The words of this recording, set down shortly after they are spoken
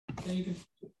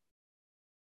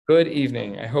Good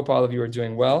evening. I hope all of you are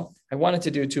doing well. I wanted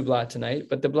to do two blot tonight,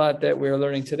 but the blot that we're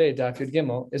learning today, Daf Yud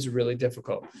Gimel, is really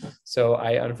difficult. So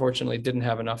I unfortunately didn't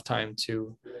have enough time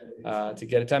to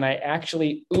get it done. I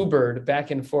actually Ubered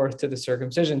back and forth to the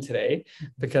circumcision today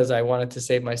because I wanted to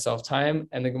save myself time,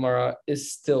 and the Gemara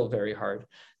is still very hard.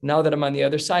 Now that I'm on the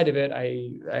other side of it,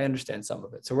 I understand some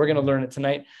of it. So we're going to learn it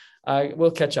tonight.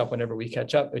 We'll catch up whenever we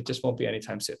catch up. It just won't be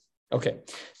anytime soon. Okay,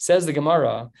 says the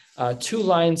Gemara, 2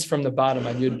 lines from the bottom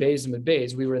on Yud Beis and Yud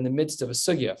Beis, we were in the midst of a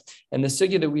sugya, and the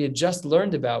sugya that we had just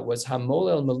learned about was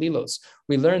Hamolel Malilos.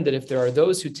 We learned that if there are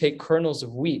those who take kernels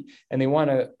of wheat and they want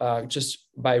to just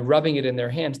by rubbing it in their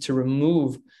hands to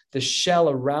remove the shell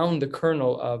around the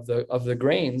kernel of the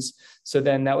grains, so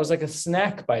then that was like a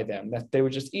snack by them, that they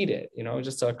would just eat it,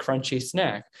 just a crunchy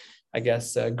snack. I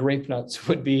guess grape nuts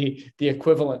would be the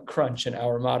equivalent crunch in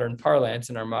our modern parlance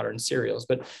and our modern cereals,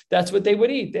 but that's what they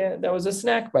would eat. That was a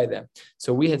snack by them.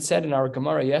 So we had said in our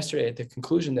Gemara yesterday at the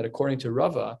conclusion that according to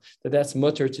Rava, that's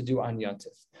mutter to do on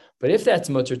Yantif. But if that's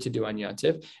mutter to do on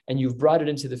Yantif and you've brought it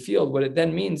into the field, what it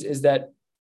then means is that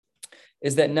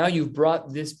now you've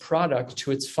brought this product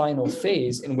to its final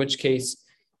phase, in which case,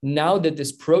 now that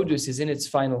this produce is in its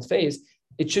final phase,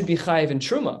 it should be chayiv and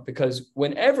truma, because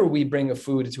whenever we bring a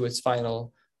food to its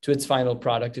final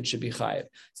product, it should be chayiv.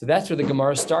 So that's where the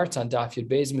Gemara starts on Daf Yud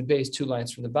Beis and Yud Beis, 2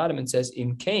 lines from the bottom, and says,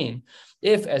 Im kain,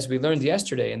 if, as we learned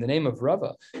yesterday in the name of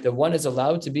Rava, that one is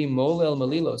allowed to be molel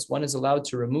malilos, one is allowed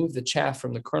to remove the chaff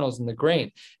from the kernels and the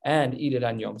grain and eat it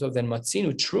on Yom Tov, then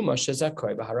matzinu truma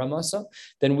shezakoy b'haramasa,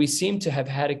 then we seem to have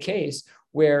had a case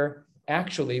where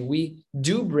actually we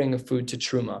do bring a food to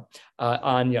truma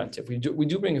on Yantif. We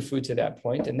do bring a food to that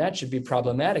point, and that should be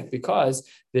problematic because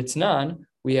Vitnan,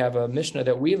 we have a Mishnah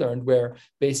that we learned where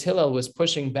Beis Hillel was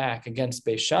pushing back against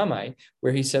Beis Shammai,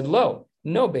 where he said, no,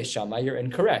 Beis Shammai, you're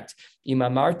incorrect. The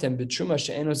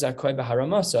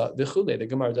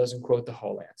Gemara doesn't quote the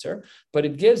whole answer, but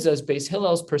it gives us Beis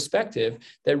Hillel's perspective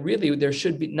that really there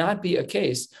should not be a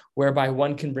case whereby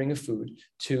one can bring a food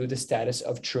to the status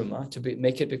of truma,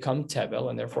 make it become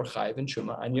tevel, and therefore chayiv and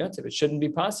truma on Yontiv. It shouldn't be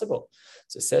possible.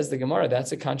 So says the Gemara,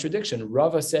 that's a contradiction.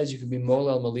 Rava says you can be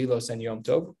molel malilos and Yom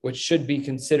Tov, which should be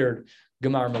considered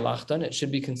Gemar Malachtan. It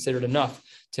should be considered enough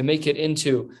to make it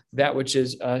into that which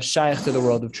is shaykh to the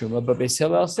world of Truma. But Beis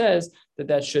Hillel says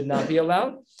that should not be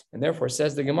allowed. And therefore,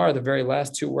 says the Gemara, the very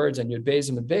last 2 words on Yud Beis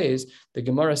and Yud Beis, the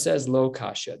Gemara says, Lo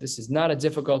Kasha. This is not a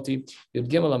difficulty. Yud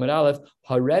Gimel Amud Aleph,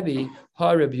 Ha-Rebbe,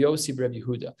 Ha-Reb Yossi, Reb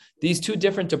Yehuda. These 2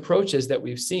 different approaches that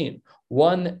we've seen.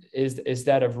 One is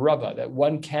that of Rava, that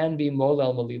one can be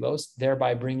molel malilos,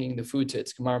 thereby bringing the food to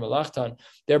its Gemar Malachtan,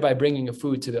 thereby bringing a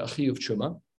food to the Achiyuv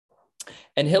Truma.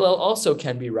 And Hillel also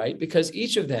can be right because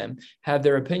each of them have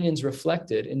their opinions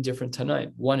reflected in different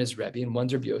Tanaim. One is Rebbe and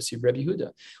one's Reb Yossi, Reb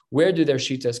Yehuda. Where do their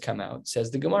shitas come out? Says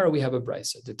the Gemara, we have a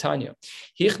brisa, the Tanya.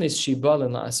 Hichnis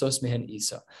shibalin la'asos mehen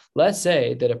isa. Let's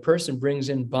say that a person brings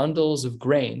in bundles of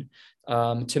grain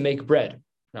to make bread.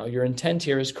 Now, your intent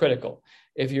here is critical.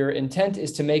 If your intent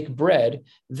is to make bread,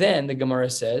 then the Gemara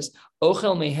says,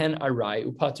 ochel mehen arai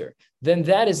upater. Then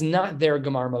that is not their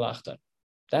Gemar Malachtan.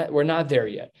 That we're not there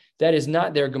yet. That is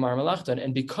not their Gemar Malachtan.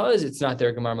 And because it's not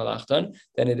their Gemar Malachtan,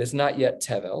 then it is not yet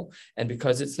Tevel. And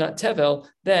because it's not Tevel,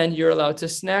 then you're allowed to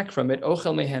snack from it.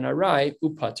 Ochel mehen arai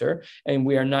upater. And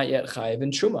we are not yet Chayiv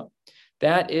and Truma.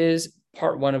 That is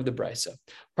part 1 of the Brisa.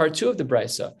 Part 2 of the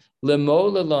Brisa, Lemo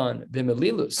lelan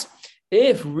b'melilus.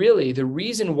 If really the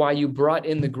reason why you brought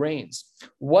in the grains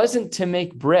wasn't to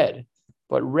make bread,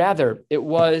 but rather it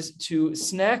was to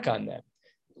snack on them.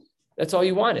 That's all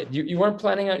you wanted. You weren't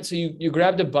planning on, so you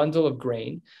grabbed a bundle of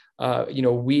grain,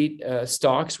 wheat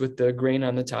stalks with the grain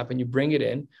on the top, and you bring it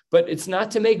in, but it's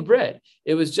not to make bread.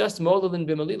 It was just molel and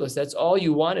bimalilos. That's all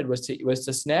you wanted was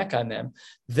to snack on them.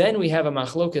 Then we have a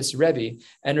machlokas Rebbe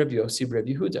and Reb Yossi, Reb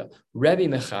Yehuda. Rebbe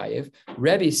mechayev.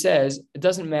 Rebbe says it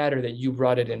doesn't matter that you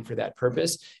brought it in for that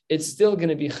purpose. It's still going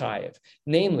to be chayev.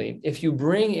 Namely, if you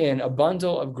bring in a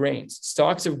bundle of grains,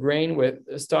 stalks of grain with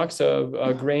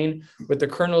the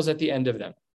kernels at the end of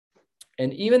them,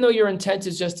 and even though your intent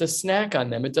is just to snack on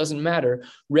them, it doesn't matter.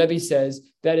 Rebbe says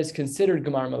that is considered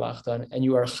Gemar Malachtan, and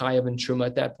you are Chayav and Truma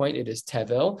at that point. It is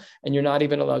Tevel, and you're not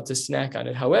even allowed to snack on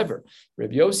it. However,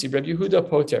 Reb Yossi, Reb Yehuda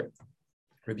Poter.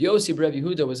 Reb Yossi, Reb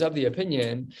Yehuda was of the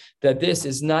opinion that this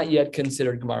is not yet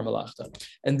considered Gemar Malachtan.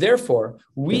 And therefore,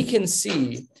 we can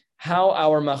see how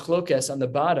our machlokes on the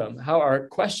bottom, how our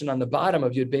question on the bottom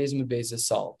of Yud Beis Mud Beis is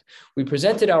solved. We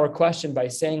presented our question by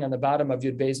saying on the bottom of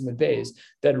Yud Beis Mud Beis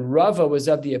that Rava was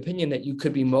of the opinion that you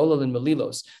could be molel and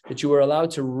melilos, that you were allowed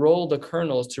to roll the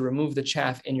kernels to remove the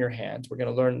chaff in your hand. We're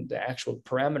going to learn the actual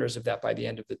parameters of that by the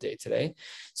end of the day today.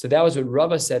 So that was what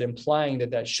Rava said, implying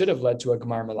that should have led to a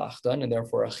Gemar Melachtan and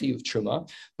therefore a Chiyuv Truma.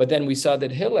 But then we saw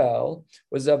that Hillel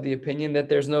was of the opinion that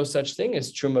there's no such thing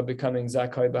as Truma becoming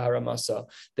Zakai Baharamasa,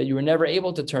 that you were never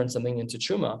able to turn something into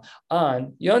Truma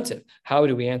on Yontif. How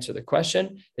do we answer the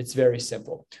question? It's very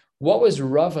simple. What was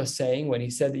Rava saying when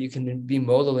he said that you can be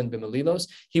molel and bimelilos?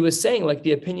 He was saying, like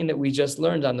the opinion that we just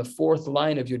learned on the fourth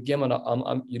line of Yud Gimel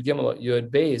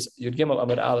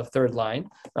Amud Aleph, third line,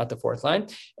 not the fourth line,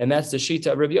 and that's the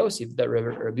Shita of Rabbi Yossi. That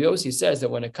Rabbi Yossi says that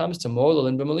when it comes to molel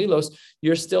and bimelilos,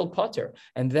 you're still pater,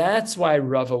 and that's why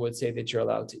Rava would say that you're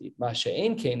allowed to eat.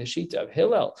 Masha'en came the Shita of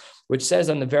Hillel, which says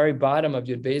on the very bottom of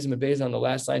Yud Beis Mud Beis on the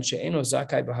last line, She'eno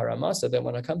Zakai Baharamasa, that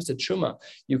when it comes to Truma,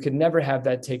 you could never have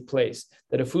that take place,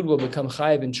 that a food will become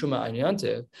chayiv in Truma an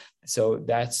Yontiv. So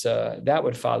that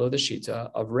would follow the Shita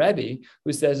of Rebbe,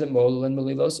 who says that molel and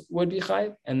melilos would be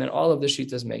chayiv, and then all of the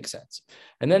Shitas make sense.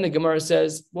 And then the Gemara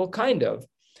says, well, kind of.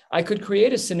 I could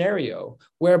create a scenario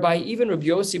whereby even Rabbi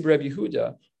Yossi Rabbi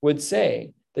Yehuda would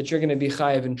say that you're going to be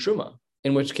chayiv in Truma,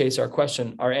 in which case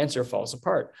our answer falls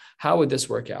apart. How would this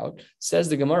work out? Says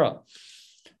the Gemara,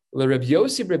 Rabbi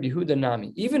Yossi Rabbi Yehuda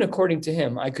Nami, even according to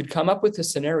him, I could come up with a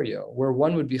scenario where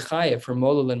one would be chayev for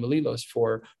molel and melilos,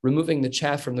 for removing the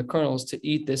chaff from the kernels to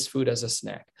eat this food as a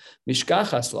snack.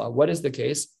 Mishkachasla, what is the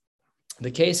case?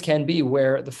 The case can be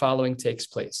where the following takes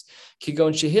place.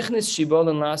 Kigon shehichnis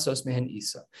shibolin lasos mehen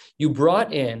isa. You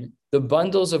brought in the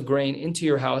bundles of grain into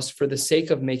your house for the sake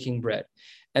of making bread.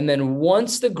 And then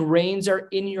once the grains are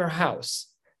in your house,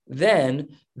 then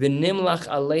v'nimlach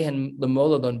alehen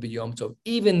lemoladon b'yom tov.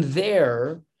 Even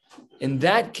there, in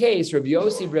that case, Rabbi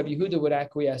Yossi, Rabbi Yehuda would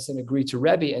acquiesce and agree to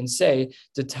Rebbe and say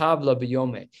the tavla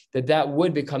b'yome, that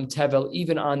would become tevel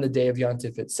even on the day of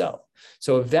Yontif itself.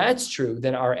 So if that's true,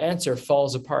 then our answer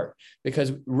falls apart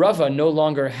because Rava no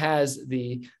longer has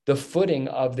the footing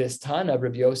of this Tana,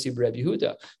 Rabbi Yossi, Rabbi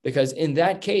Yehuda, because in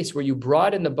that case where you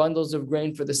brought in the bundles of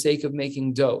grain for the sake of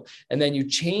making dough, and then you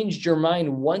changed your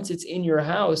mind once it's in your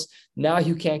house, now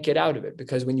you can't get out of it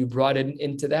because when you brought it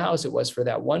into the house, it was for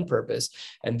that one purpose,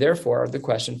 and therefore the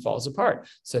question falls apart.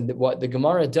 So what the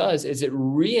Gemara does is it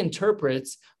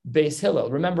reinterprets Beis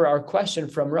Hillel. Remember, our question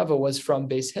from Rava was from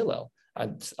Beis Hillel.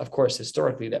 And of course,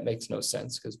 historically, that makes no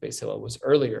sense because Beis Hillel was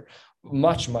earlier,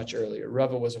 much, much earlier.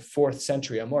 Rava was a 4th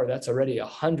century Amor. That's already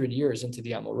 100 years into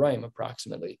the Amoraim,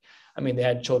 approximately. I mean, they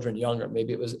had children younger.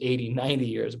 Maybe it was 80, 90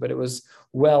 years, but it was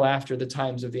well after the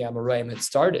times of the Amoraim had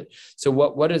started. So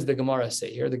what does the Gemara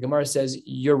say here? The Gemara says,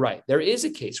 you're right. There is a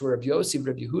case where Rabbi Yossi,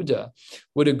 Rabbi Yehuda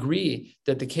would agree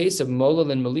that the case of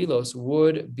molel and melilos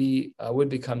would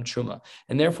become truma.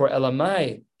 And therefore,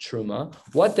 elamai truma.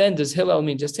 What then does Hillel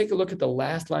mean? Just take a look at the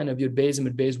last line of Yud Beis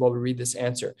Mud Beis while we read this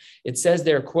answer. It says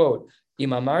there, quote,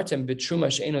 Imamartem b'truma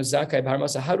she'eno zakai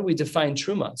b'harmasa. How do we define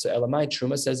truma? So elamai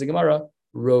truma, says the Gemara,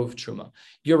 rov truma.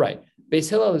 You're right. Beis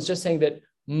Hillel is just saying that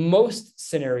most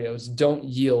scenarios don't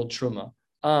yield truma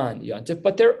on Yontif,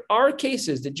 but there are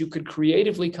cases that you could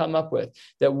creatively come up with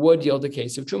that would yield a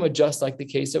case of truma, just like the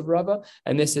case of Rava.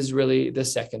 And this is really the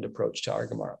second approach to our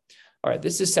Gemara. All right,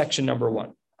 this is section number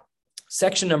 1.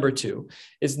 Section number 2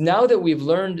 is now that we've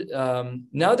learned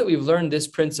this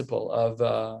principle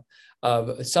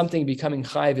of something becoming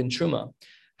chayiv in truma,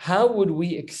 how would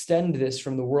we extend this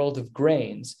from the world of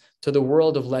grains to the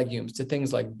world of legumes, to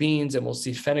things like beans? And we'll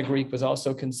see fenugreek was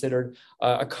also considered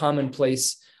a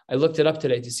commonplace. I looked it up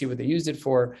today to see what they used it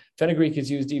for. Fenugreek is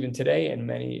used even today,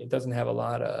 and it doesn't have a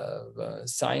lot of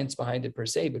science behind it per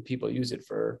se, but people use it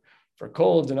for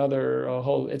colds and other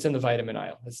it's in the vitamin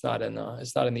aisle. It's not in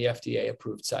the FDA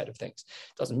approved side of things.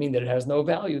 Doesn't mean that it has no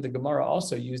value. The Gemara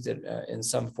also used it in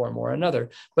some form or another,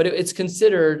 but it's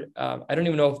considered, I don't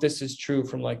even know if this is true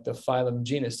from like the phylum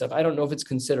genus stuff. I don't know if it's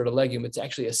considered a legume. It's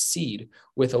actually a seed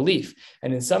with a leaf.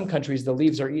 And in some countries, the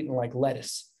leaves are eaten like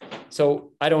lettuce.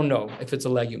 So I don't know if it's a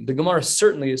legume. The Gemara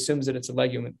certainly assumes that it's a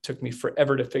legume. It took me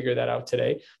forever to figure that out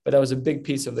today, but that was a big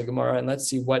piece of the Gemara. And let's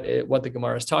see what the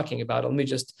Gemara is talking about. Let me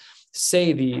just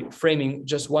say the framing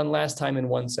just one last time in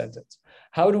one sentence.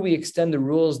 How do we extend the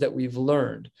rules that we've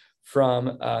learned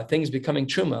from things becoming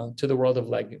truma to the world of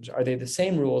legumes? Are they the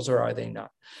same rules or are they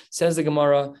not? Says the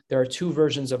Gemara, there are 2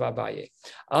 versions of Abaye.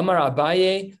 Amar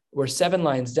Abaye, we're 7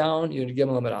 lines down. Yud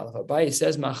Gimel Amud Aleph. Abaye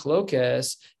says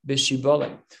machlokes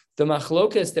b'shibolim. The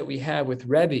machlokes that we have with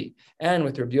Rebbe and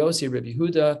with Rabbi Yossi, Rabbi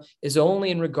Yehuda, is only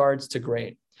in regards to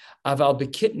grain. Aval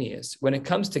bekitnius, when it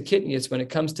comes to kitnius, when it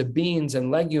comes to beans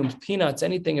and legumes, peanuts,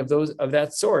 anything of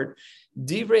that sort,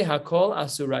 divrei hakol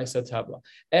asurai satavla.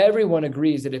 Everyone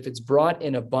agrees that if it's brought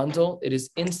in a bundle, it is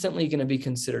instantly going to be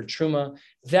considered truma.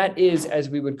 That is, as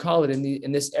we would call it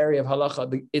in this area of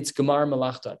halacha, it's gemar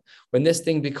malachtan. When this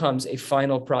thing becomes a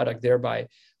final product, thereby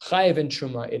chayev and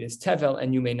truma, it is tevel,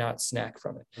 and you may not snack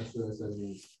from it.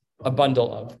 A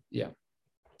bundle of,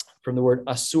 from the word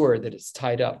asur, that it's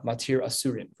tied up, matir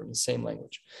asurin, from the same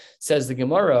language. Says the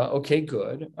Gemara, okay,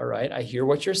 good, all right, I hear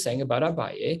what you're saying about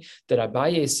Abaye, that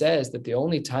Abaye says that the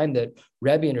only time that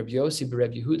Rebbe and Rabbi Yossi and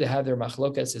Rabbi Yehuda have their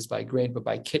machlokas is by grain, but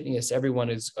by kitnius, everyone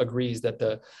agrees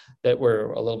that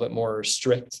we're a little bit more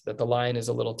strict, that the line is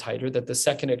a little tighter, that the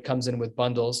second it comes in with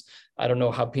bundles, I don't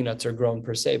know how peanuts are grown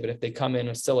per se, but if they come in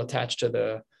and still attached to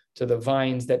the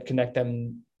vines that connect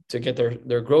them to get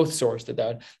their growth source,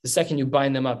 the second you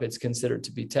bind them up, it's considered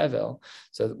to be tevel.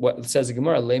 So what says the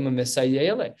Gemara, lema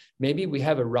misayele. Maybe we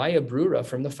have a raya brura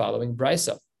from the following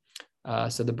brisa.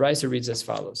 So the brisa reads as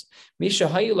follows: Misha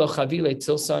hayilo chavile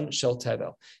tilsan shel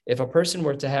tevel. If a person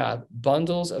were to have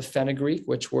bundles of fenugreek,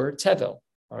 which were tevel,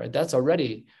 all right, that's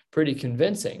already pretty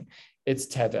convincing. It's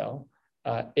tevel.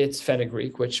 It's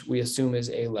fenugreek, which we assume is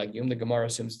a legume. The Gemara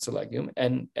assumes it's a legume,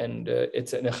 and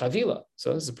it's in a chavila.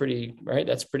 So this is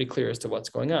that's pretty clear as to what's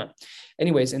going on.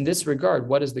 Anyways, in this regard,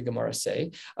 what does the Gemara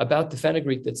say about the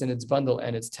fenugreek that's in its bundle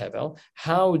and its tevel?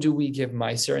 How do we give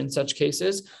meiser in such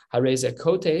cases? Hareze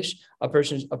kotesh,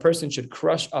 a person should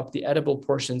crush up the edible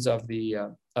portions of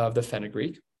the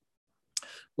fenugreek.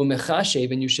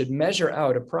 And you should measure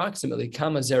out approximately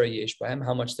kama zera yesh b'hem,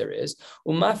 how much there is.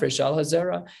 Umafresh al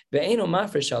hazera ve'eno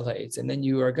mafresh al ha'etz, and then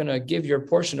you are going to give your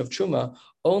portion of truma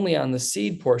only on the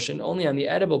seed portion, only on the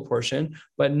edible portion,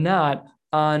 but not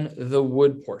on the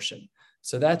wood portion.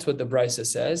 So that's what the brisa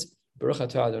says. Baruch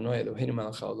atah Adonai Eloheinu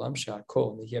melech haolam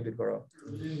she'hakol nihya bidbaro.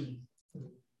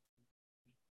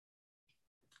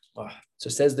 So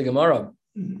says the Gemara,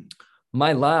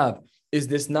 my love, is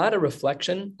this not a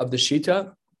reflection of the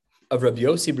shita of Rabbi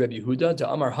Yossi, Rabbi Yehuda, to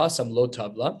Amar Hasam lo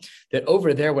tabla, that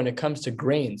over there when it comes to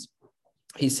grains,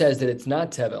 he says that it's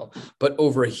not tevel, but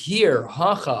over here,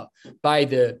 hacha, by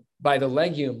the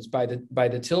legumes, by the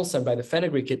tilsan, by the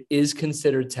fenugreek, it is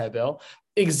considered tevel.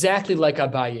 Exactly like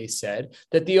Abaye said,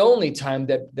 that the only time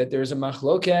that there's a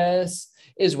machlokes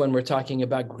is when we're talking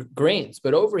about grains.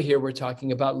 But over here, we're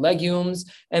talking about legumes,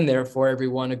 and therefore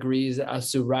everyone agrees that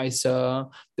asuraisa,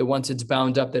 that once it's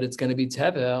bound up, that it's going to be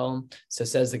tevel. So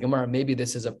says the Gemara, maybe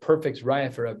this is a perfect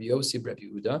raya for Rabbi Yossi, Rabbi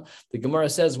Yehuda. The Gemara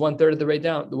says 1/3 of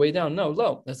the way down.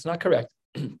 No, that's not correct.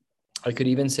 I could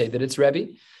even say that it's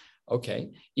Rebbe.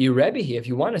 Okay, if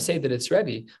you want to say that it's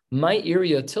Rebbe, my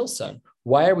iria tilsan.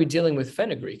 Why are we dealing with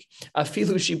fenugreek?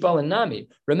 Afilu shibal and nami.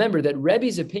 Remember that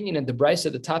Rebbe's opinion at the brisa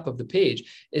at the top of the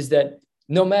page is that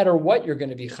no matter what you're going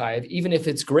to be chayiv, even if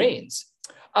it's grains.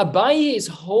 Abaye's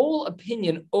whole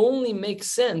opinion only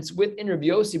makes sense within Rabbi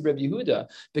Yossi, Rabbi Yehuda,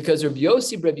 because Rabbi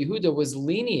Yossi, Rabbi Yehuda was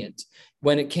lenient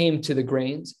when it came to the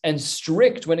grains and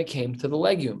strict when it came to the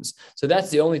legumes. So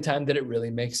that's the only time that it really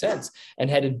makes sense. And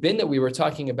had it been that we were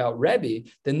talking about Rebbe,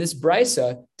 then this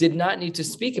brisa did not need to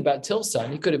speak about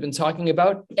tilsan. He could have been talking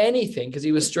about anything because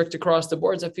he was strict across the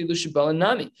boards. Afilu shibal and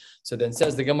nami. So then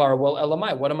says the Gemara, well,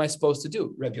 elamai, what am I supposed to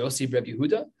do? Rabbi Yossi, Rabbi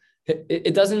Yehuda?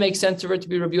 It doesn't make sense for it to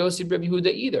be Rabbi Yossi, Rabbi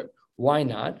Yehuda either. Why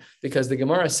not? Because the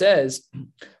Gemara says,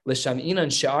 is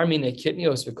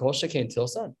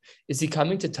he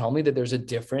coming to tell me that there's a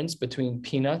difference between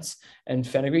peanuts and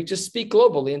fenugreek? Just speak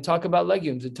globally and talk about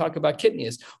legumes and talk about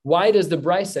kidneys. Why does the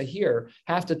brisa here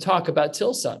have to talk about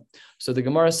tilsan? So the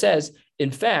Gemara says, in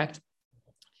fact,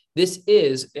 this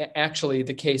is actually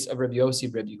the case of Rabbi Yossi,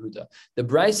 Rabbi Yehuda. The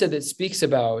brisa that speaks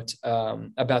about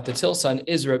the tilsan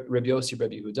is Rabbi Yossi,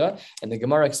 Rabbi Yehuda, and the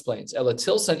Gemara explains, Ela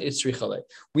tilsan itzrichale.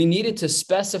 We needed to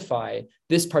specify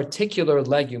this particular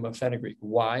legume of fenugreek.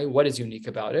 Why? What is unique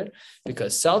about it?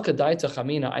 Because salka daita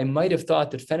chamina, I might have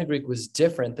thought that fenugreek was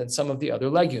different than some of the other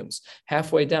legumes.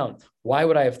 Halfway down. Why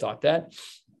would I have thought that?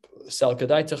 Salka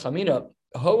daita chamina,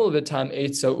 homel v'tam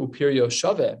eitza upirio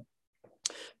shave.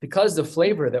 Because the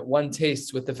flavor that one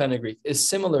tastes with the fenugreek is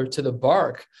similar to the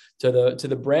bark, to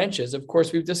the branches. Of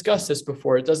course, we've discussed this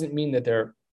before. It doesn't mean that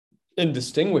they're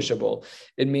indistinguishable.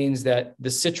 It means that the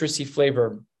citrusy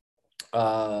flavor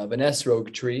of an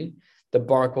esrog tree, the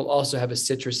bark will also have a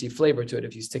citrusy flavor to it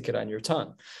if you stick it on your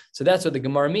tongue. So that's what the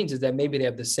Gemara means, is that maybe they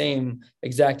have the same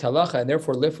exact halacha, and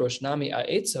therefore lifrosh nami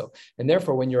aetzo. And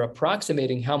therefore, when you're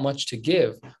approximating how much to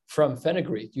give from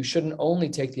fenugreek, you shouldn't only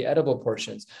take the edible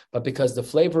portions, but because the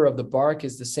flavor of the bark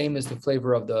is the same as the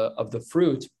flavor of the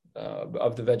fruit,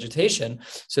 of the vegetation.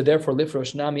 So therefore,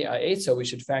 lifrosh nami ha'etza, we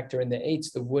should factor in the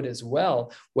eitz, the wood as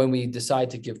well, when we decide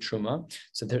to give truma.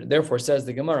 So therefore, says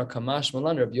the Gemara, Kamash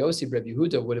Malan, Rabbi Yossi, Rabbi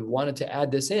Yehuda would have wanted to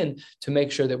add this in to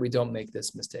make sure that we don't make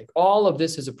this mistake. All of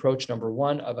this is approach number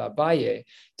one of Abaye,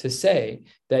 to say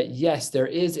that yes, there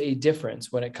is a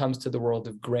difference when it comes to the world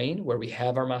of grain, where we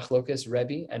have our machlokas,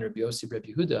 Rebbe and Rabbi Yossi, Rabbi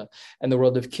Yehuda, and the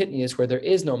world of kitnias, where there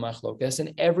is no machlokas,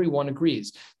 and everyone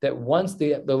agrees that once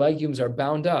the legumes are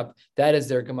bound up, that is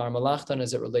their gemar malachtan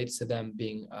as it relates to them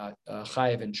being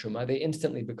chayev and truma. They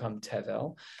instantly become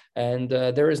tevel, and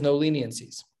there is no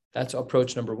leniencies. That's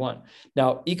approach number one.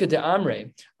 Now, Ika de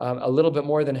Amre, a little bit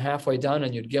more than halfway down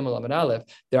on Yud Gimel Amud Aleph,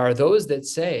 there are those that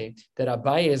say that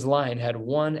Abaye's line had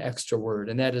one extra word,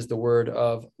 and that is the word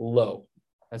of lo.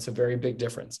 That's a very big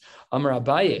difference. Amar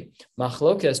Abaye,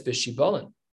 machlokes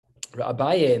b'shibolin.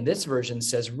 Abaye in this version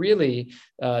says really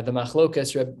the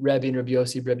machlokas Rebbe and Rabbi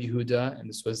Yossi, Rabbi Yehuda, and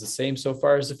this was the same so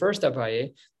far as the first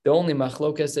Abaye. The only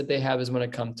machlokas that they have is when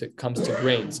it comes to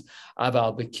grains.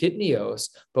 Aval bekitnios,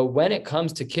 but when it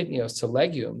comes to kitnios, to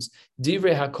legumes,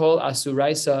 divrei hakol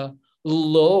asuraisa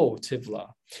lo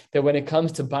tivla. That when it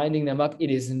comes to binding them up, it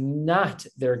is not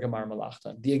their gemar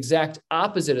malachtan. The exact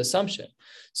opposite assumption.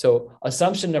 So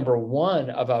assumption number one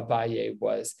of Abaye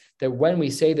was that when we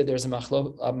say that there's a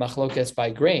machlokas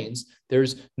by grains,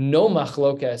 there's no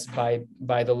machlokas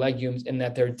by the legumes, in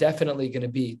that they're definitely going to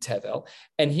be tevel.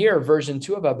 And here, version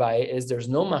 2 of Abaye is there's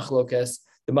no machlokas.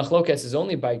 The machlokas is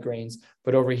only by grains,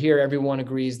 but over here, everyone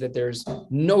agrees that there's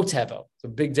no tevel. It's a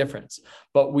big difference.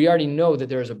 But we already know that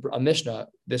there's a Mishnah.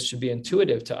 This should be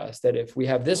intuitive to us, that if we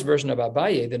have this version of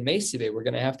Abaye, then Meisive, we're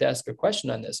going to have to ask a question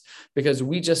on this, because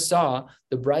we just saw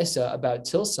the brisa about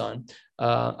Tilson,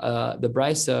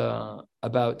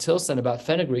 about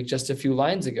fenugreek just a few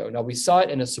lines ago. Now, we saw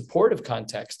it in a supportive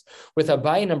context. With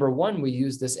Abaye number one, we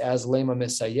use this as lema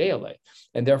misayele,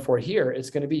 and therefore here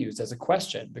it's going to be used as a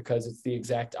question, because it's the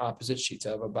exact opposite shita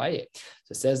of Abaye.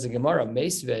 So says the Gemara,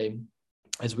 Meisve,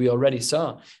 as we already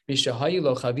saw, if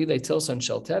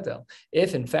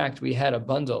in fact we had a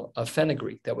bundle of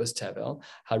fenugreek that was tevel,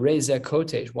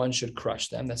 one should crush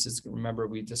them. This is, remember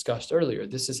we discussed earlier,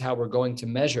 this is how we're going to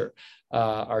measure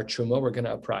our truma. We're going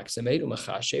to approximate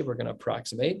we're going to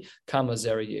approximate kama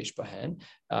zera yesh bahen,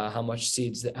 how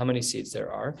many seeds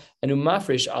there are, and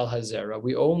umafresh al hazera.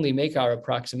 We only make our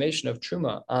approximation of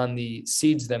truma on the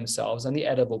seeds themselves, on the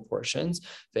edible portions.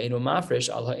 Ve'enu mafresh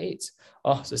al ha'etz.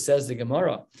 Oh, so says the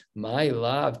Gemara, my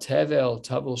lav tevel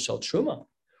tabul shel truma.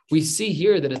 We see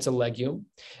here that it's a legume,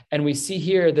 and we see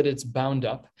here that it's bound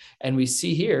up, and we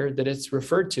see here that it's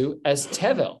referred to as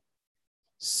tevel.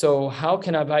 So how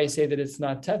can Abaye say that it's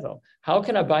not tevel? How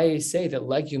can Abaye say that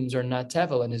legumes are not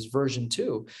tevel in his version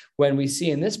 2, when we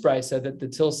see in this brisa that the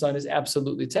tilson is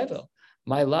absolutely tevel?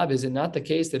 My lab, is it not the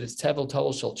case that it's tevel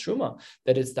tabul shel truma,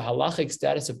 that it's the halachic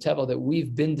status of tevel that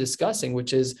we've been discussing,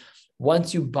 which is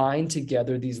once you bind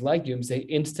together these legumes, they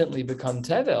instantly become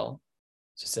tevel?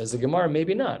 So says the Gemara,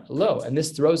 maybe not. Lo. And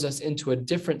this throws us into a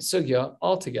different sugya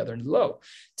altogether. Lo.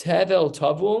 Tevel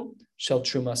tavu shel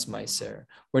trumas meiser.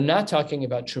 We're not talking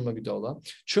about truma gdola.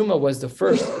 Truma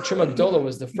gdola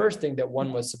was the first thing that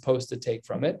one was supposed to take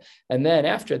from it. And then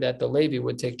after that, the Levi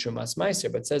would take trumas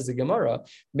meiser. But says the Gemara,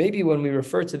 maybe when we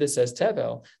refer to this as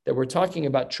tevel, that we're talking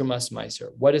about trumas meiser.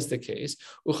 What is the case?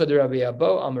 Uchad Rabbi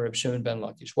Abo, Amar Reb Shimon ben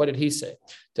Lakish. What did he say?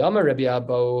 Amar Rabbi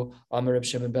Abo, Amar Reb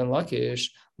Shimon ben Lakish,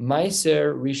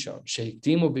 meiser rishon,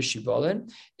 sheikdimu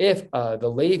b'shibolin. If the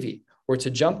Levi were to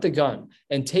jump the gun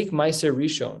and take meiser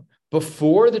rishon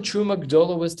before the Truma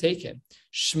Gdola was taken,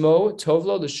 Shmo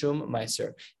Tovlo L'Shum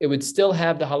Meiser, it would still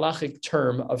have the halachic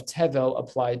term of Tevel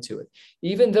applied to it,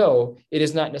 even though it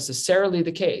is not necessarily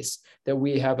the case that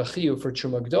we have a chiyuv for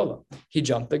Truma Gdola. He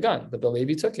jumped the gun, but the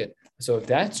Levi took it. So if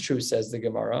that's true, says the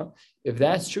Gemara, if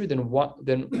that's true, then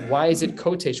why is it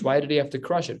Kotesh? Why did he have to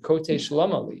crush it? Kotesh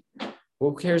Lamali.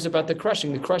 Who cares about the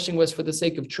crushing? The crushing was for the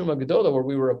sake of Truma Gdola, where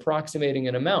we were approximating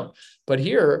an amount. But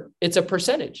here, it's a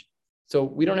percentage. So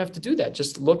we don't have to do that.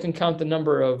 Just look and count the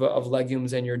number of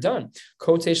legumes and you're done.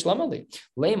 Kotesh lamali.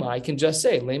 Lema, I can just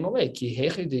say, lema le, ki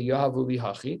hechi de yahavuli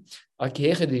hachi, ki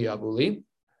hechi de yahavuli.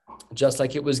 Just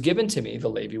like it was given to me, the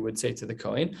Levi would say to the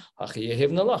Kohen, hachi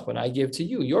yehiv nalach. When I give to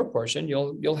you your portion,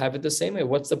 you'll have it the same way.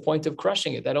 What's the point of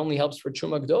crushing it? That only helps for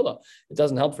Truma Gdola. It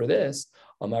doesn't help for this.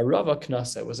 Amarava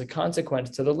Knasa was a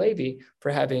consequence to the Levi for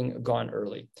having gone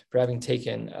early, for having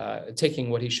taking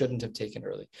what he shouldn't have taken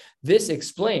early. This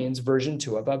explains version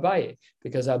 2 of Abaye,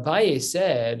 because Abaye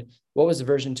said What was the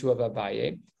version 2 of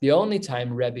Abaye? The only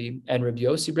time Rebbe and Rabbi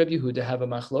Yossi, Rabbi Yehuda have a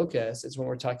machlokes is when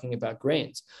we're talking about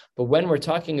grains. But when we're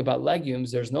talking about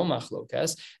legumes, there's no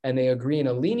machlokes, and they agree in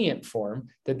a lenient form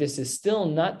that this is still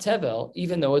not tevel,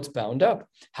 even though it's bound up.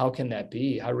 How can that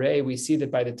be? Hare, we see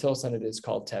that by the Tilson it is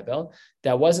called tevel.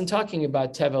 That wasn't talking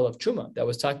about tevel of truma. That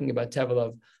was talking about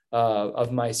tevel of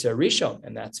Meiser Rishon,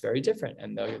 and that's very different.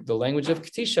 And the language of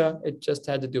Ketisha, it just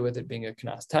had to do with it being a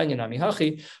Knas. Tanya Nami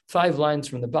Hachi, 5 lines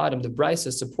from the bottom, the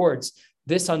Brisa supports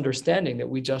this understanding that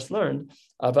we just learned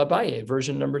of Abaye,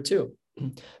 version number 2.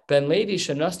 Ben Levi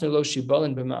shenasnu lo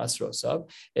shibalin b'ma'asrosav.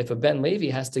 If a Ben Levi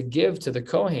has to give to the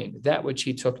Kohen that which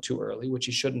he took too early, which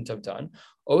he shouldn't have done,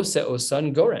 ose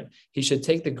osan goren. He should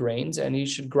take the grains and he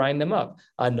should grind them up.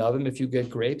 Anavim, if you get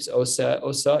grapes, osa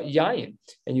yayin,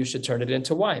 and you should turn it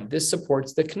into wine. This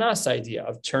supports the knas idea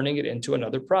of turning it into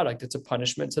another product. It's a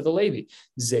punishment to the Levi.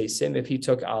 Zaysim, if he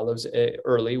took olives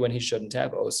early when he shouldn't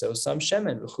have, osa osam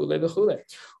shemen v'chule v'chule.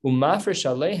 Umafresh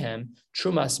alehem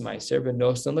trumas meiser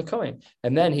v'nosan lekohen.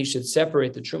 And then he should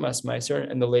separate the trumas meiser,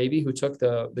 and the Levi who took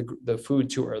the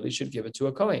food too early should give it to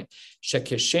a kohen.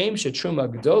 Shekeshem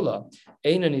shetruma gdola.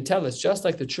 Just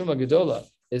like the Truma Gedola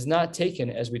is not taken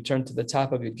as we turn to the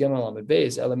top of Yud Gimel Amud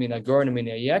Beis, Elamina Goren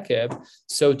Mina Yaakov,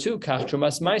 so too Kach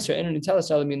Trumas Meiser Ein Nitelas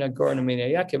Elamina Goren Mina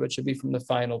Yaakov. It should be from the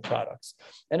final products.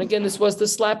 And again, this was the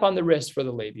slap on the wrist for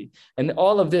the Levi, and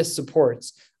all of this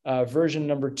supports version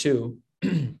number 2.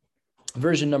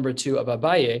 Version number 2 of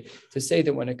Abaye, to say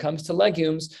that when it comes to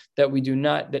legumes, that we do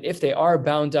not, that if they are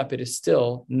bound up, it is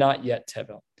still not yet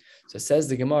tevel. So says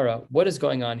the Gemara, what is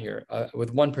going on here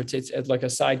with one particular, like a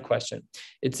side question?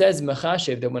 It says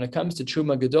Mechashev that when it comes to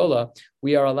Truma Gedola,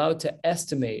 we are allowed to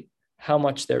estimate how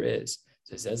much there is.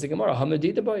 So says the Gemara,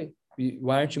 Hamadida boy,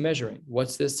 why aren't you measuring?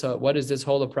 What's this? What is this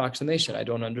whole approximation? I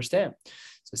don't understand.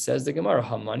 So says the Gemara,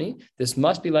 Hamani, this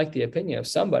must be like the opinion of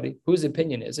somebody. Whose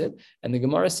opinion is it? And the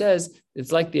Gemara says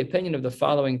it's like the opinion of the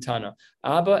following Tana,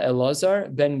 Abba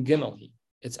Elazar ben Gimelhi.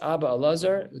 It's Abba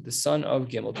Elazar, the son of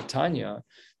Gimel. The Tanya.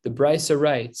 The Brisa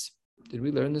writes, did we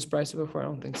learn this Brisa before? I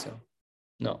don't think so.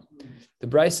 No. The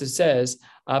Brisa says,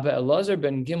 Abba Elazar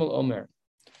ben Gimel Omer.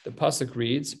 The pasuk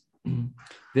reads,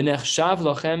 V'nechshav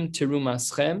lochem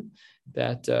terumaschem,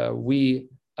 that we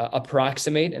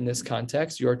approximate in this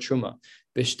context your truma.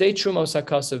 B'shtei trumos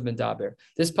hakasav medaber.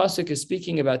 This pasuk is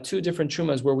speaking about 2 different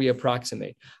trumas where we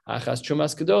approximate. Achas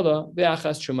trumas gedola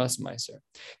ve'achas trumas meiser.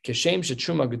 Keshem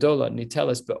shetruma gedola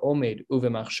niteles be'omed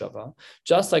uvemachshava.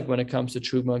 Just like when it comes to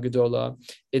truma gedola,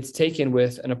 it's taken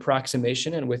with an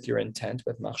approximation and with your intent,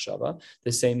 with machshava.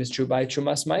 The same is true by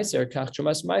trumas meiser. Kach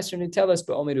trumas meiser niteles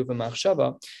be'omed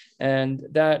uvemachshava. And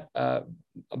that,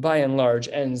 by and large,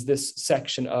 ends this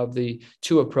section of the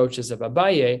 2 approaches of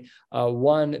Abaye.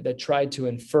 One that tried to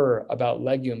infer about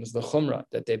legumes, the chumrah,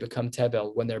 that they become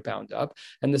tevel when they're bound up.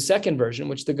 And the second version,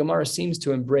 which the Gemara seems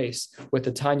to embrace with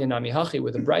the Tanya Nami Hachi,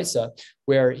 with the Brisa,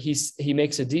 where he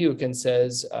makes a diuk and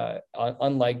says,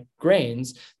 unlike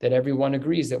grains, that everyone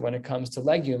agrees that when it comes to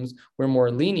legumes, we're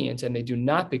more lenient and they do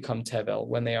not become tevel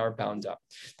when they are bound up.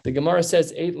 The Gemara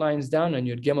says 8 lines down on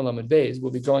Yud Gimel Amud Beis.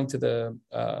 We'll be going to the,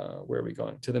 where are we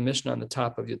going? To the Mishnah on the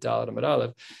top of Yud Dalet Amud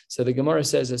Aleph. So the Gemara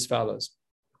says as follows.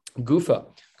 Gufa,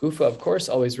 of course,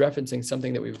 always referencing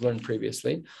something that we've learned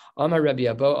previously. Amar Rabbi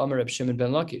Abo, Amar Rabbi Shimon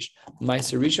ben Lakish.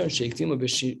 Meiser Rishon sheiktimu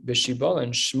b'shibol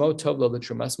and shmo tov lo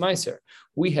l'trumas meiser.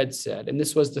 We had said, and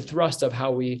this was the thrust of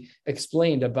how we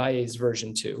explained Abaye's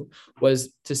version 2,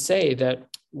 was to say that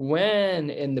when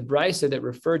in the Brisa that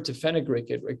referred to fenugreek,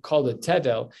 it called it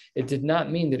tevel, it did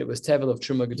not mean that it was tevel of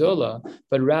Truma Gedola,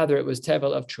 but rather it was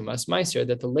tevel of Trumas Meiser,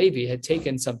 that the Levi had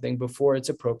taken something before its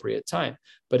appropriate time,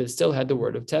 but it still had the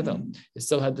word of tevel. It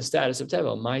still had the status of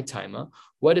tevel, my taima.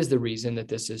 What is the reason that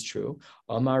this is true?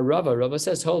 Amar Rava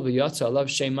says, Hol v'yatsa alav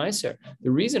shem meiser.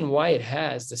 The reason why it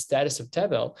has the status of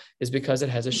tevel is because it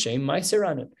has a shem meiser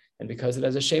on it. And because it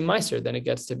has a shem meiser, then it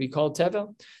gets to be called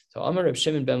tevel. So Amar Reb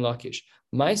Shimon ben Lakish.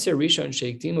 Meiser Rishon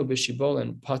sheiktimu b'shibol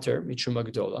and pater mitruma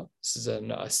gedola. This is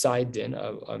a side din.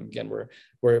 Again,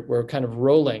 we're kind of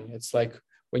rolling. It's like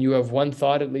when you have one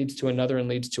thought, it leads to another and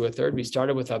leads to a third. We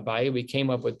started with Abaye, we came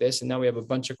up with this, and now we have a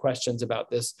bunch of questions about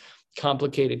this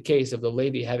complicated case of the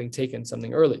Levi having taken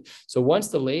something early. So once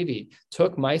the Levi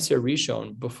took Meiser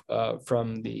Rishon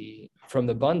from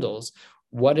the bundles,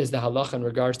 what is the halacha in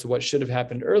regards to what should have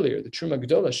happened earlier? The Truma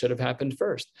Gedola should have happened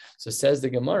first. So says the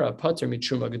Gemara, pater mi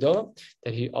Truma Gedola,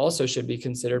 that he also should be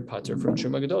considered pater from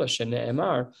Truma Gedola.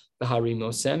 Shene'emar v'hari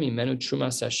mosem imenu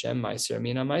Trumas Hashem meiser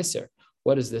mina meiser.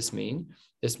 What does this mean?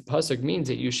 This pasuk means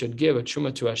that you should give a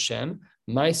truma to Hashem,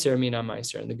 Meiser mina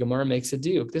meiser. And the Gemara makes a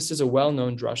diuk. This is a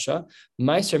well-known drasha.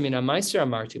 Meiser mina meiser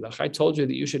amarti lach. I told you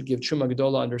that you should give truma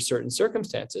gedola under certain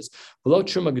circumstances. Below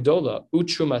truma gedola,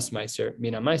 utrumas meiser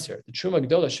mina meiser. The truma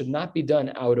gedola should not be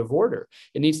done out of order.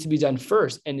 It needs to be done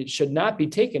first, and it should not be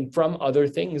taken from other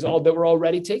things all that were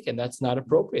already taken. That's not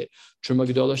appropriate. Truma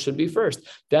gedola should be first.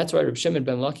 That's why Reb Shimon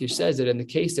ben Lakish says that in the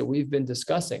case that we've been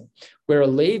discussing, where a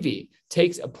Levi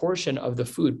takes a portion of the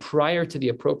food prior to the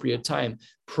appropriate time,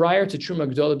 prior to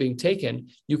Truma Gedola being taken,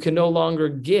 you can no longer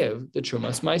give the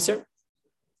Trumas Meiser.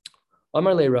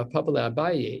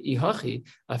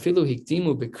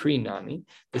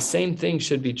 The same thing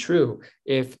should be true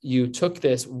if you took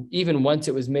this, even once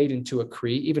it was made into a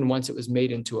kri, even once it was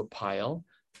made into a pile.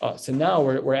 So now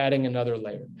we're adding another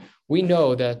layer. We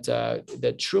know that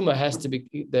that truma has to be,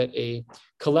 that a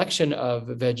collection of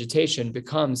vegetation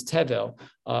becomes tevel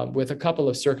with a couple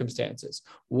of circumstances.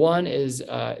 One is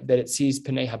that it sees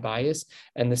penei habayis,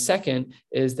 and the second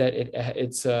is that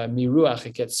it's miruach,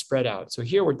 it gets spread out. So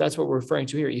here, that's what we're referring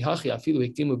to here. Ihachi afilu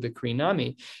hikdimu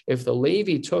b'krinami. If the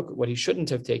Levi took what he shouldn't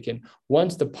have taken,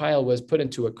 once the pile was put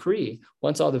into a kri,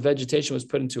 once all the vegetation was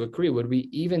put into a kri, would we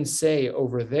even say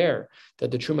over there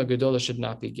that the truma gedola should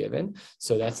not be given?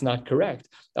 So that's not correct.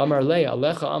 Amar le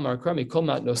alecha amar krami kol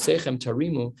mat nosechem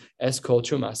tarimu es kol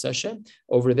trumas Hashem.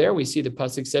 Over there, we see the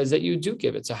pasuk says that you do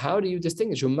give it. So how do you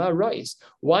distinguish?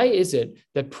 Why is it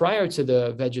that prior to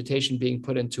the vegetation being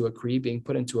put into a kri, being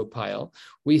put into a pile,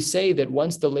 we say that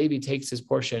once the Levi takes his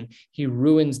portion, he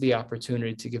ruins the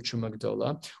opportunity to give Truma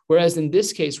Gdola, whereas in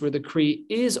this case where the kri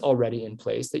is already in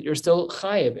place, that you're still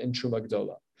chayiv in Truma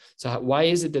Gdola? So why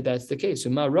is it that that's the case? So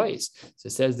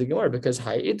it says the Gemara, because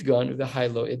high idgan, the high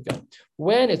low idgan.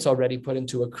 When it's already put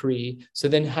into a kri, so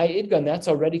then high idgan, that's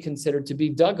already considered to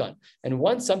be dagan. And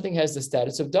once something has the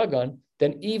status of dagan,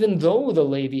 then even though the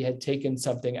Levi had taken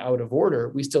something out of order,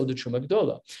 we still do Truma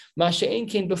Gdola. Masha'en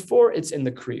came before it's in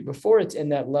the kri, before it's in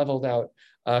that leveled out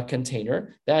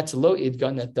container, that's low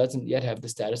idgan, that doesn't yet have the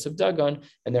status of dagan.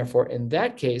 And therefore, in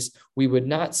that case, we would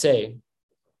not say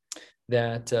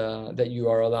that you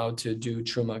are allowed to do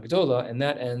Truma Gdola, and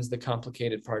that ends the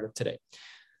complicated part of today.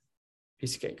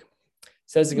 Piece of cake.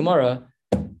 Says the Gemara,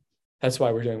 that's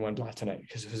why we're doing one blot tonight,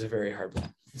 because it was a very hard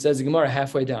blot. It says the Gemara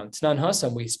halfway down. Tanan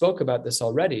Hassam, we spoke about this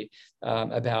already,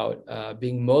 about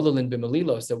being modalin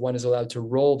b'malilos, that one is allowed to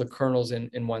roll the kernels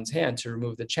in one's hand to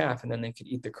remove the chaff, and then they could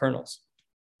eat the kernels.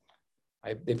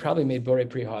 They probably made borei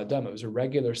pri ha'adam. It was a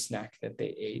regular snack that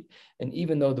they ate. And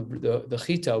even though the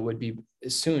chita would be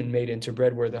soon made into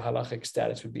bread where the halachic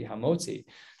status would be hamotzi.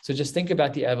 So just think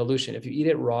about the evolution. If you eat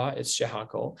it raw, it's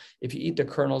shehakol. If you eat the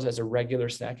kernels as a regular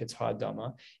snack, it's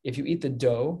ha'adama. If you eat the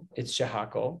dough, it's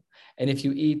shehakol. And if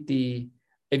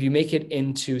you make it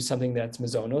into something that's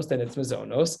mazonos, then it's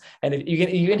mazonos. And if you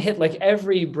can hit like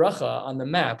every bracha on the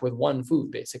map with one food,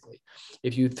 basically.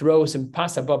 If you throw some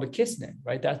pasa baba kisnin,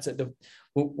 right? That's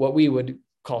what we would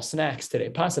call snacks today.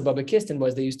 Pasa baba kisnin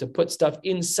was they used to put stuff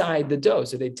inside the dough.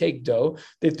 So they'd take dough,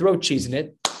 they'd throw cheese in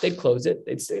it, they'd close it,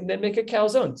 they'd make a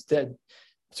calzone.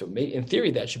 So in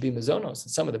theory, that should be mazonos.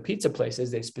 And some of the pizza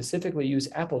places, they specifically use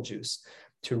apple juice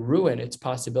to ruin its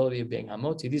possibility of being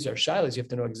hamoti. These are shilas. You have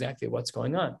to know exactly what's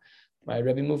going on. My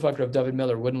Rebbe Mufak, Rav David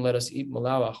Miller, wouldn't let us eat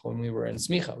malawach when we were in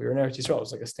Smicha. We were in Eretz Yisrael. It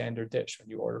was like a standard dish when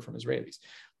you order from Israelis.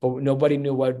 But nobody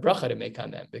knew what bracha to make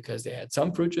on them because they had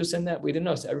some fruit juice in that. We didn't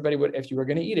know. So everybody would, if you were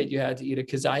going to eat it, you had to eat a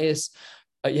kazayas.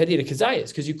 You had to eat a kazayas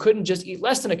because you couldn't just eat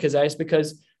less than a kazayas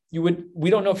because we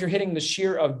don't know if you're hitting the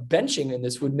shear of benching in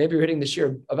this wood, maybe you're hitting the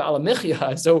shear of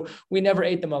alamichya. So we never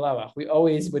ate the malawach. We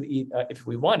always would eat, if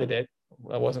we wanted it,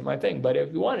 that wasn't my thing, but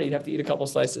if you wanted it, you'd have to eat a couple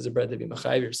slices of bread to be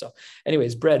mechayiv yourself.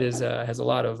 Anyways, bread has a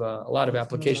lot of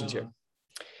applications here.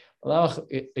 Malawach,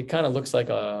 it kind of looks like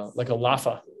a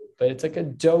lafa, but it's like a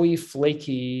doughy,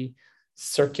 flaky,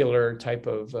 circular type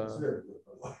of,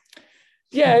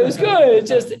 yeah, it was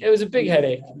good. It was a big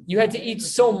headache. You had to eat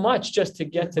so much just to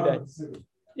get to that.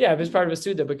 Yeah, it was part of a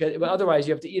suda, but otherwise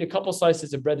you have to eat a couple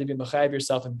slices of bread to be mechayiv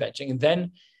yourself and benching, and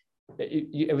then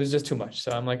it was just too much.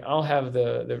 So I'm like, I'll have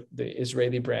the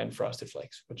Israeli brand Frosted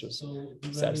Flakes, which was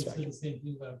satisfactory. The same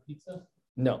thing about pizza?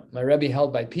 No, my Rebbe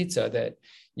held by pizza that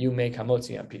you make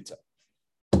hamotzi on pizza.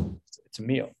 It's a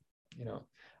meal,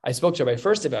 I spoke to Rabbi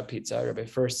First about pizza. Rabbi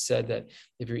First said that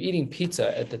if you're eating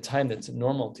pizza at the time that's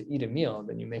normal to eat a meal,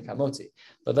 then you make hamotzi.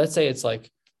 But let's say it's like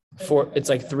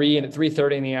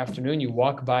 3:30 in the afternoon. You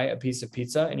walk by a piece of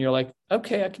pizza and you're like,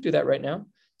 okay, I can do that right now.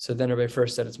 So then Rabbi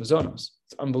First said it's mazonos.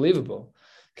 It's unbelievable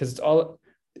because it's all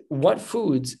what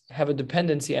foods have a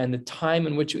dependency on the time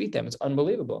in which you eat them. It's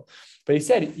unbelievable. But he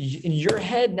said in your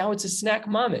head now it's a snack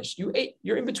mamish.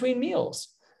 You're in between meals.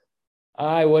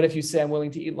 What if you say I'm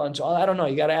willing to eat lunch? Oh, I don't know.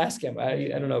 You got to ask him. I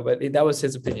don't know, but that was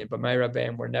his opinion. But my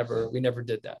Rabbeim we never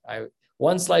did that.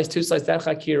 One slice, two slices, that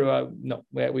chakira, no,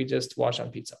 we just wash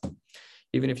on pizza,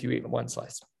 even if you eat one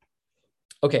slice.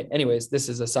 Okay, anyways, this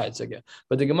is a side sugya.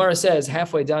 But the Gemara says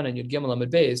halfway down in Yud Gimel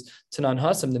Amud Beis, Tanan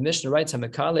Hasam, the Mishnah writes,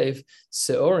 Hamekalev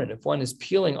Seorin, if one is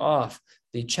peeling off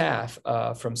the chaff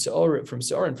from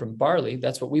seorin, from barley,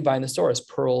 that's what we buy in the store is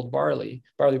pearled barley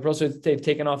pearls. So they've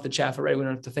taken off the chaff already. We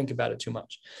don't have to think about it too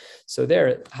much. So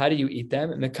there, how do you eat them?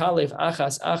 Mekalev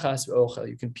achas ochel.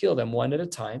 You can peel them one at a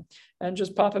time and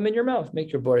just pop them in your mouth.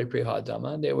 Make your borei pri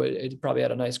ha'adama. It probably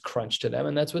had a nice crunch to them,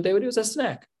 and that's what they would do as a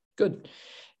snack. Good.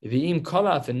 Wow.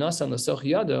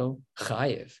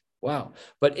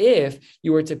 But if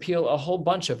you were to peel a whole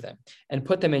bunch of them and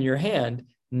put them in your hand,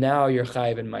 now you're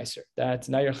chayiv and meiser. Now it's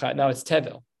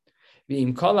tevel.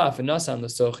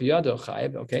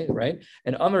 Okay, right?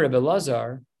 And Amar Rebbe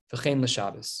Lazar v'chein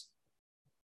l'Shabbos.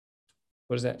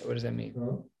 What does that mean?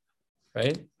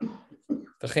 Right?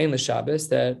 V'chein l'Shabbos,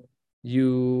 that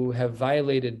you have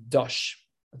violated dosh.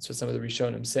 That's what some of the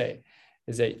Rishonim say.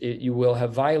 Is that you will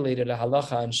have violated a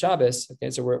halacha on Shabbos.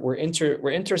 Okay, so we're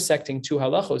intersecting two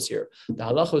halachos here: the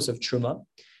halachos of truma,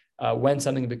 when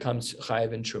something becomes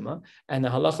chayiv in truma, and the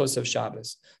halachos of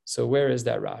Shabbos. So where is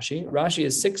that Rashi? Rashi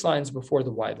is 6 lines before the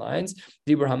wide lines.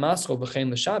 Dibur hamaschol b'chein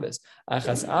l'Shabbos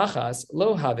achas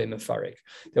lo have mefarik.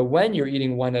 That when you're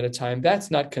eating one at a time,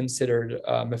 that's not considered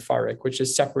mefarik, which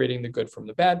is separating the good from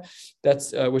the bad.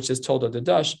 That's which is told of the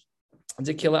dash.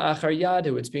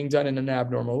 It's being done in an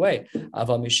abnormal way.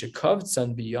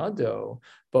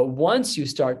 But once you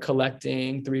start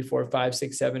collecting 3, 4, 5,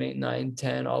 6, 7, 8, 9,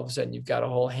 10, all of a sudden you've got a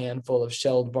whole handful of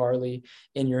shelled barley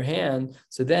in your hand.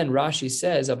 So then Rashi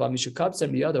says, have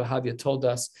you told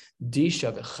us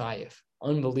disha v'chayev?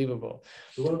 Unbelievable.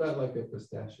 So what about like a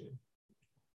pistachio?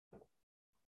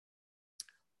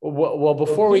 Well,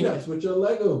 before peanuts, which are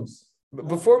legumes.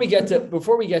 Before we get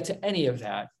to any of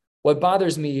that, what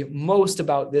bothers me most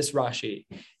about this Rashi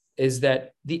is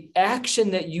that the action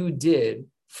that you did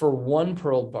for 1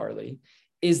 pearled barley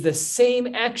is the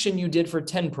same action you did for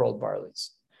 10 pearled barleys.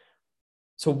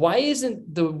 So why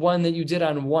isn't the one that you did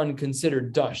on 1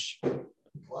 considered dush?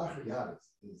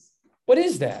 What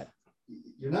is that?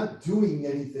 You're not doing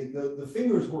anything. The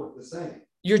fingers work the same.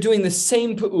 You're doing the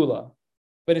same pe'ula,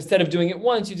 but instead of doing it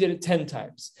once, you did it 10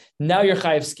 times. Now you're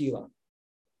chayiv skila.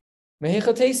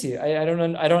 I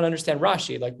don't understand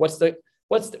Rashi. Like, what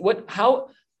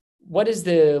is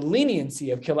the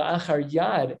leniency of kila achar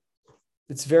yad?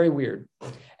 It's very weird.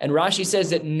 And Rashi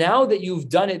says that now that you've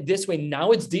done it this way,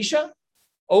 now it's disha.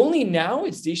 Only now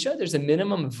it's disha. There's a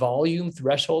minimum volume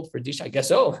threshold for disha. I guess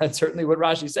so. That's certainly what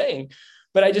Rashi's saying.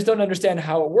 But I just don't understand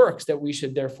how it works that we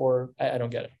should therefore, I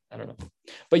don't get it. I don't know.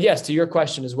 But yes, to your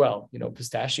question as well,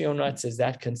 pistachio nuts, is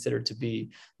that considered to be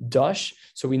dush?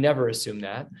 So we never assume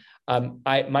that.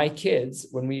 My kids,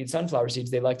 when we eat sunflower seeds,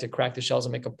 they like to crack the shells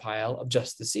and make a pile of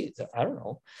just the seeds. I don't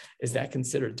know. Is that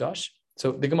considered dush?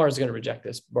 So the Gemara is going to reject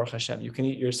this. Baruch Hashem, you can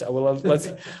eat yourself. Well,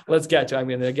 let's get to.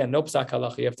 Again, no psak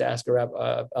halacha. You have to ask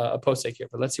a posek here,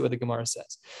 but let's see what the Gemara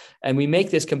says. And we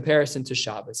make this comparison to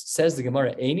Shabbos. Says the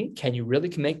Gemara, Eini, can you really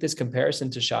make this comparison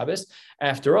to Shabbos?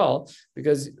 After all,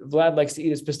 because Vlad likes to eat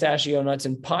his pistachio nuts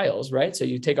in piles, right? So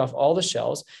you take off all the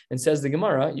shells, and says the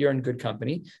Gemara, you're in good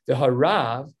company. The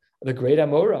Harav, the great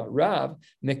Amora, Rav,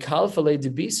 Mekalfale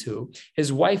debisu,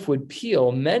 his wife would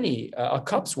peel many, a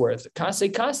cup's worth,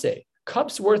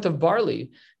 cups worth of barley.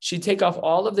 She'd take off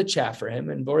all of the chaff for him,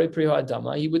 and Borei Pri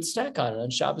Ha'adama, he would snack on it on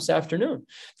Shabbos afternoon.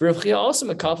 Also,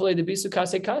 Mekalfale debisu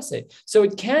kase. So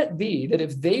it can't be that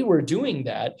if they were doing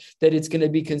that it's going to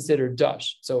be considered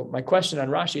dush. So my question on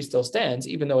Rashi still stands,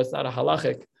 even though it's not a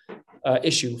halachic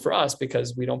issue for us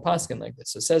because we don't paskin like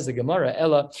this. So says the Gemara,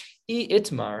 Ella,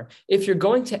 itmar, if you're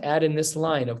going to add in this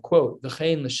line of quote,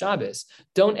 v'chein l'Shabbos,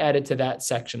 don't add it to that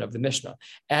section of the Mishnah.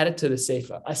 Add it to the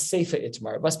Seifa, a Seifa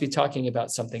itmar. It must be talking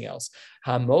about something else.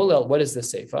 Hamolel, what is the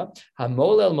Seifa?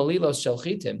 Hamolel malilos shel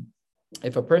chitim.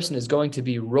 If a person is going to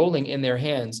be rolling in their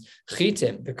hands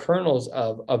chitim, the kernels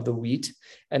of the wheat,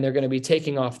 and they're going to be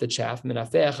taking off the chaff,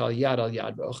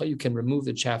 you can remove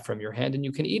the chaff from your hand and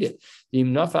you can eat it.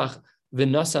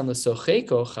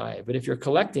 But if you're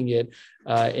collecting it,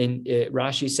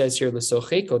 Rashi says here,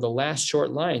 the last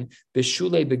short line,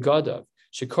 bishule begadav,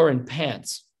 shikorin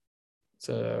pants. It's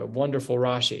a wonderful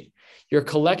Rashi. You're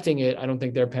collecting it. I don't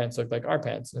think their pants look like our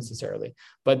pants necessarily,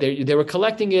 but they were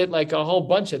collecting it like a whole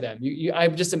bunch of them.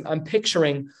 I'm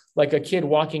picturing like a kid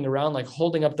walking around, like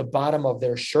holding up the bottom of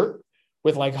their shirt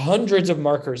with like hundreds of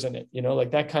markers in it,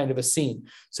 like that kind of a scene.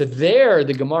 So there,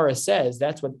 the Gemara says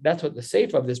that's what the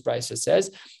sefer of this brisa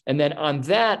says. And then on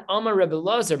that, Amar Rebbe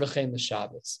Lazar v'chein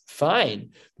l'Shabbos.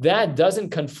 Fine, that doesn't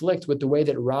conflict with the way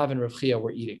that Rav and Rav Chia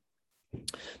were eating.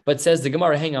 But says the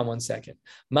Gemara, hang on one second.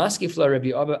 Maskifla Rabbi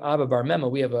Abba Bar Mema,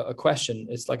 we have a question.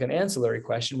 It's like an ancillary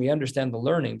question. We understand the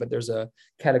learning, but there's a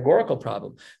categorical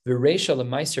problem. The Reisha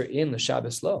l'maiser in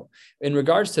l'Shabbos lo. In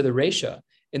regards to the Reisha,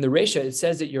 in the Reisha, it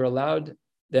says that you're allowed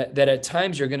that at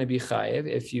times you're going to be chayiv.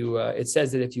 If you, it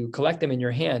says that if you collect them in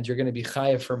your hand, you're going to be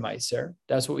chayiv for maiser.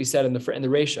 That's what we said in the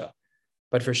Reisha.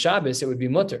 But for Shabbos, it would be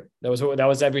mutter. That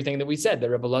was everything that we said. That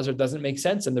Rebbe Lazar doesn't make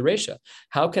sense in the Reisha.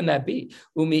 How can that be?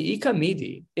 Umi ika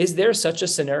midi. Is there such a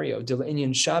scenario?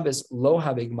 Dil'inyan Shabbos lo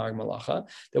habig mar malacha.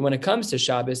 That when it comes to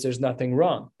Shabbos, there's nothing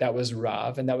wrong. That was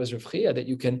Rav and that was Rav Chia. That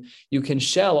you can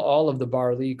shell all of the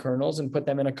barley kernels and put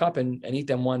them in a cup and eat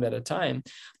them one at a time.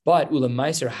 But ulam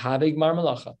meiser habig mar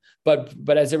malacha.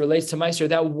 But as it relates to meiser,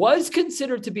 that was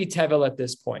considered to be tevel at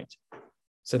this point.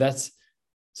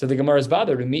 So the Gemara is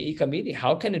bothered.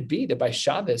 How can it be that by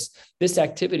Shabbos, this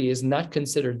activity is not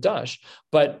considered dash,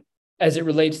 but as it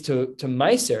relates to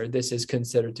Meiser, this is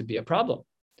considered to be a problem?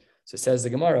 So says the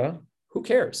Gemara, who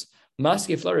cares? Why not?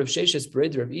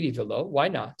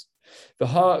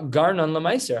 Garnan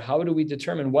lemaiser. How do we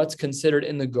determine what's considered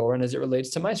in the Goran as it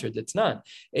relates to meiser? That's not.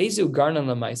 Ezu garnan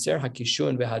lemaiser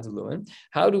hakishun v'hadaluin.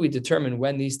 How do we determine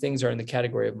when these things are in the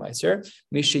category of meiser?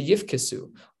 Misha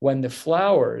yifkesu, when the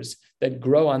flowers that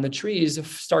grow on the trees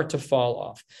start to fall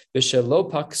off.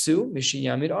 V'shelo paksu misha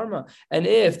yamid arma. And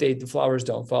if the flowers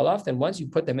don't fall off, then once you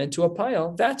put them into a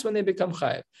pile, that's when they become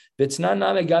chayiv. V'tznan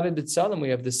name gabe b'tzalim. We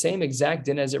have the same exact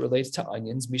din as it relates to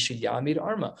onions. Misha yamid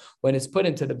arma. When it's put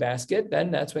into the basket,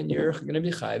 then that's when you're going to be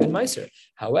chayiv in meiser.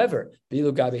 However,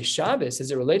 bilu gabe Shabbos,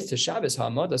 as it relates to Shabbos,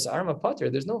 ha'amodas arma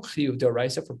pater, there's no chiyuv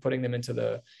d'oraisa for putting them into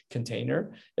the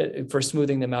container, for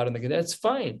smoothing them out in the container. That's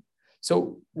fine.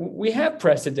 So we have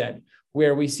precedent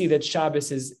where we see that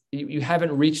Shabbos is, you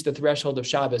haven't reached the threshold of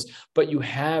Shabbos, but you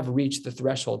have reached the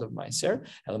threshold of Meiser.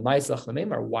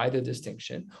 Why the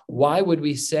distinction? Why would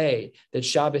we say that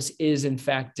Shabbos is in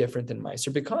fact different than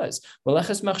Meiser? Because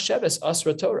Meleches Machsheves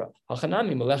Asra Torah.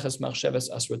 Hachanami Meleches Machsheves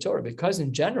Asra Torah. Because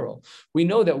in general, we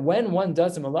know that when one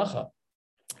does a Melecha,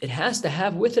 it has to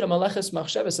have with it a maleches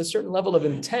machshavas, a certain level of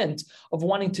intent of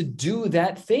wanting to do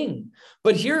that thing.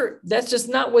 But here, that's just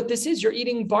not what this is. You're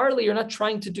eating barley. You're not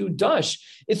trying to do dash.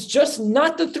 It's just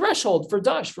not the threshold for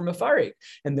dash, for mefarik.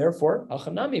 And therefore,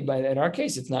 al-chanami, in our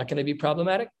case, it's not going to be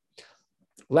problematic.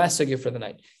 Last sugya for the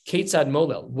night. Ketzad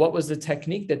molel. What was the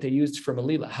technique that they used for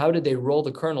melila? How did they roll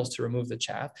the kernels to remove the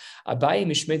chaff? Abayi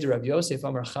mishmei Rav Yosef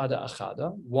amar chada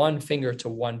achada. One finger to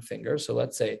one finger. So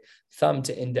let's say thumb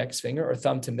to index finger or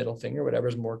thumb to middle finger,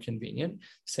 whatever's more convenient.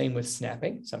 Same with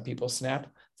snapping. Some people snap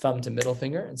thumb to middle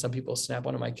finger, and some people snap.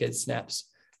 One of my kids snaps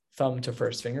thumb to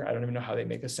first finger. I don't even know how they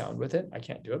make a sound with it. I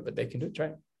can't do it, but they can do it. Try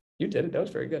it. You did it. That was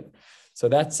very good. So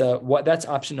that's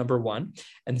option number one.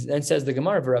 And then says the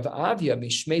Gemara, Rav Avia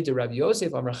mishmei de Rav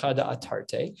Yosef amar chada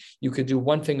atarte. You could do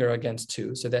one finger against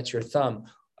two. So that's your thumb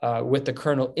with the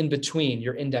kernel in between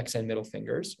your index and middle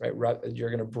fingers, right? You're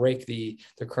going to break the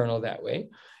kernel that way.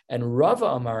 And Rava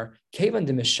Amar, Kevan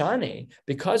de Mishane,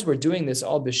 because we're doing this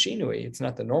all bishinui, it's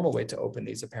not the normal way to open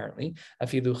these apparently.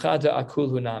 Afiluchada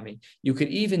akul hunami. You could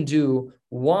even do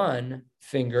one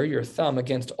finger, your thumb,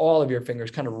 against all of your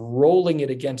fingers, kind of rolling it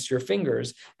against your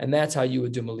fingers, and that's how you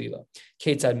would do melila.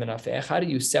 Ketzad menafech. How do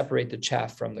you separate the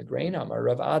chaff from the grain? Amar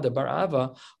Rav Ada bar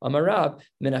Ava, Amar Rav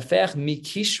menafech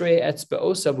mikishrei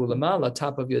etzbeosav ulamala,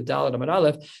 top of your dalet amar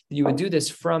aleph. You would do this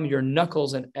from your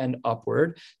knuckles and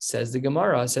upward. Says the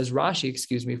Gemara, says Rashi,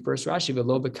 first Rashi,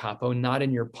 velo bekapo, not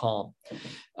in your palm.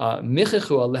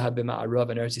 Michechu aleha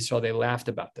b'ma'arav in Eretz Yisrael, they laughed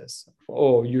about this.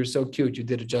 Oh, you're so cute, you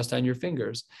did it just on your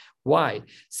fingers. Why?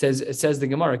 It says the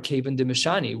Gemara, Kaven de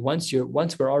Mishani.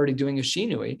 Once we're already doing a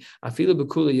shinui, afilu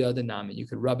b'kula yadanami. You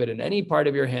could rub it in any part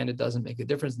of your hand. It doesn't make a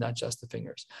difference, not just the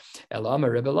fingers.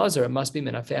 Elama Rebbe Lazar, it must be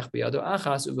menafech biyado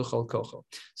achas ubechol kocho.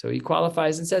 So he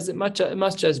qualifies and says it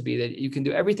must just be that you can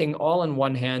do everything all in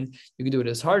one hand. You can do it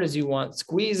as hard as you want,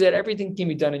 squeeze it. Everything can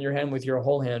be done in your hand with your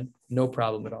whole hand. No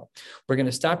problem at all. We're going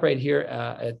to stop right here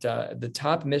at the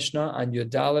top Mishnah on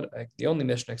Yodalit, the only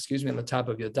Mishnah, on the top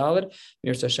of Yodalit.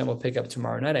 Mir Hashem will pick up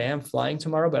tomorrow night. I am flying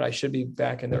tomorrow, but I should be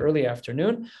back in the early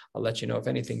afternoon. I'll let you know if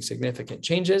anything significant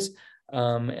changes.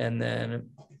 And then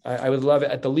I would love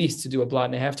it at the least to do a blot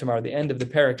and a half tomorrow. The end of the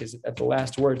parak is at the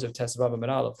last words of Tesvav and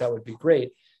Aleph. That would be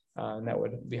great. And that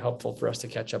would be helpful for us to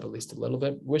catch up at least a little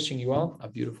bit. Wishing you all a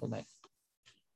beautiful night.